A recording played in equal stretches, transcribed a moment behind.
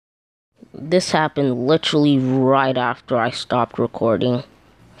This happened literally right after I stopped recording.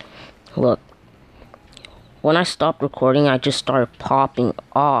 Look, when I stopped recording, I just started popping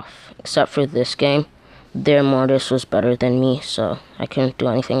off. Except for this game. Their Mortis was better than me, so I couldn't do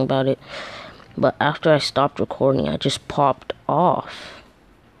anything about it. But after I stopped recording, I just popped off.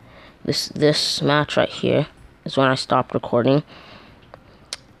 This match right here is when I stopped recording.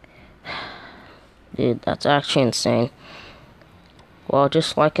 Dude, that's actually insane. Well,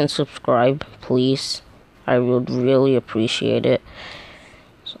 just like and subscribe, please. I would really appreciate it.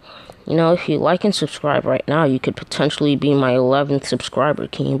 You know, if you like and subscribe right now, you could potentially be my 11th subscriber.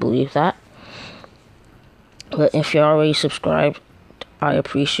 Can you believe that? But if you're already subscribed, I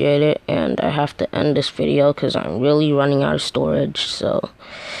appreciate it. And I have to end this video because I'm really running out of storage. So,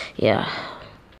 yeah.